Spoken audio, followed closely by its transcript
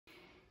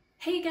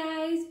Hey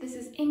guys, this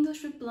is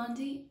English with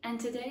Blondie, and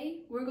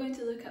today we're going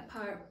to look at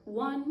part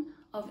 1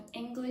 of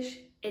English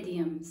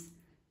idioms.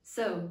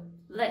 So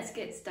let's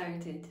get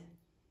started.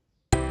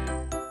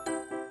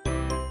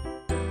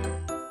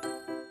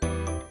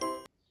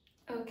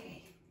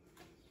 Okay.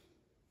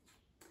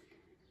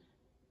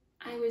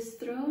 I was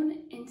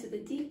thrown into the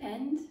deep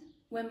end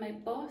when my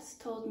boss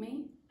told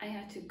me I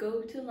had to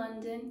go to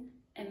London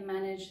and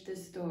manage the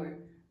store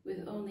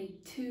with only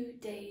 2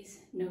 days'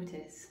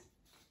 notice.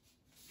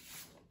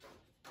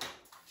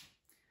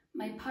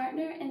 My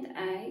partner and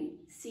I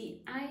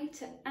see eye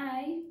to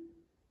eye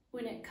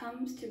when it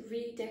comes to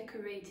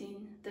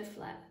redecorating the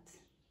flat.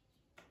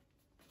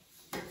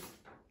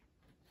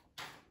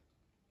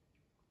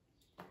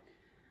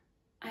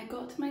 I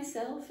got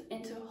myself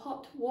into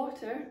hot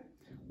water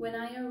when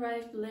I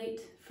arrived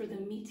late for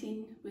the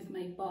meeting with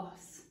my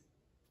boss.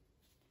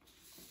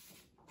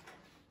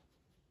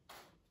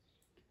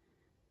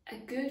 A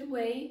good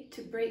way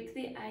to break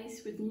the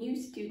ice with new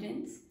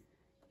students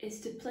is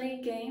to play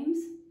games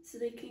so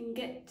they can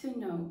get to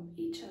know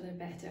each other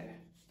better.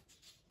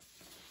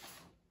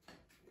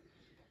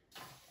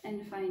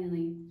 And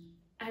finally,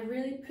 I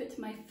really put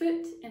my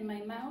foot in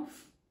my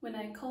mouth when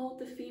I called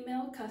the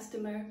female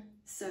customer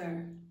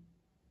sir.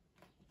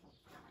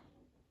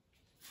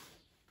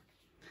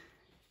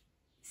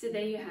 So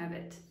there you have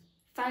it,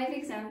 5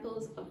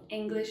 examples of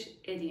English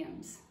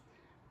idioms.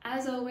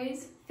 As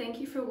always,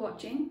 thank you for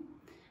watching,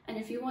 and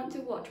if you want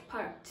to watch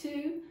part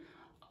 2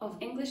 of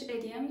English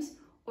idioms,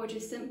 or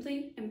just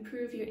simply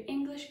improve your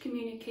English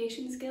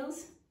communication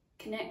skills,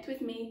 connect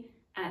with me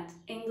at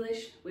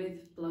English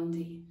with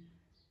Blondie.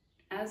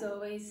 As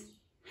always,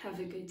 have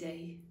a good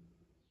day.